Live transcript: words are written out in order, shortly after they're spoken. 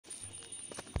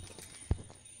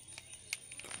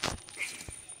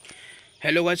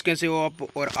Hello guys, कैसे हो आप।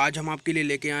 और आज हम आपके लिए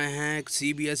लेके आए हैं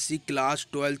CBSE class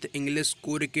 12th English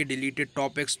core के डिलीटेड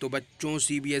टॉपिक्स। तो बच्चों,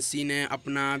 सीबीएसई ने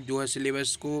अपना जो है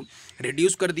सिलेबस को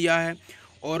रिड्यूस कर दिया है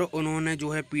और उन्होंने जो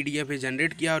है पीडीएफ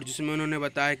जनरेट किया और जिसमें उन्होंने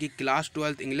बताया कि क्लास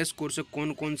 12th इंग्लिश कोर्स से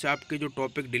कौन कौन से आपके जो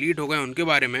टॉपिक डिलीट हो गए उनके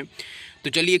बारे में। तो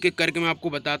चलिए एक एक करके मैं आपको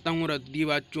बताता हूँ। और यदि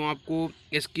बच्चों आपको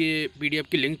इसके पीडीएफ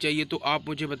की लिंक चाहिए तो आप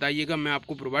मुझे बताइएगा, मैं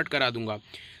आपको प्रोवाइड करा दूँगा।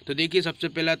 तो देखिए, सबसे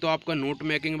पहला तो आपका नोट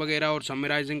मेकिंग वगैरह और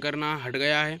समराइजिंग करना हट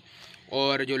गया है।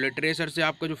 और जो लिटरेचर से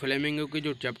आपका जो फ्लेमिंगो के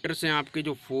जो चैप्टर्स हैं, आपके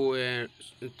जो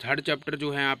थर्ड चैप्टर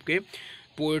जो हैं आपके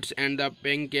poets and the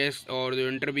paying guest और जो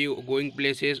इंटरव्यू गोइंग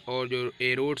प्लेसेस और जो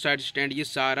ए रोड साइड स्टैंड, ये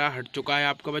सारा हट चुका है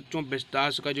आपका बच्चों।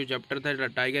 विस्तास का जो चैप्टर था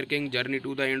tiger king, journey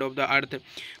to the end of the earth,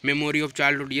 memory of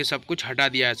childhood, ये सब कुछ हटा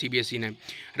दिया है सीबीएसई ने।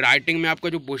 राइटिंग में आपका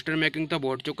जो पोस्टर मेकिंग था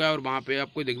वो हट चुका है और वहाँ पे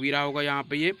आपको दिख भी रहा होगा, यहाँ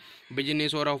पे ये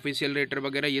बिजनेस और ऑफिशियल लेटर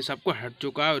वगैरह ये सब को हट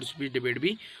चुका है और स्पीच डिबेट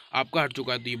भी आपका हट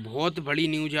चुका है। तो ये बहुत बड़ी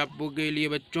न्यूज़ है आपको के लिए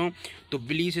बच्चों। तो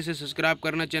प्लीज़ इसे सब्सक्राइब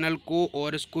करना चैनल को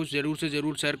और इसको ज़रूर से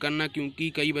ज़रूर शेयर करना, क्योंकि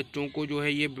कई बच्चों को जो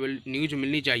है ये न्यूज़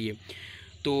मिलनी चाहिए।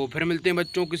 तो फिर मिलते हैं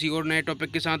बच्चों किसी और नए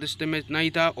टॉपिक के साथ। इस टाइम में इतना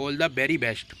ही था। All the very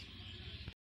best.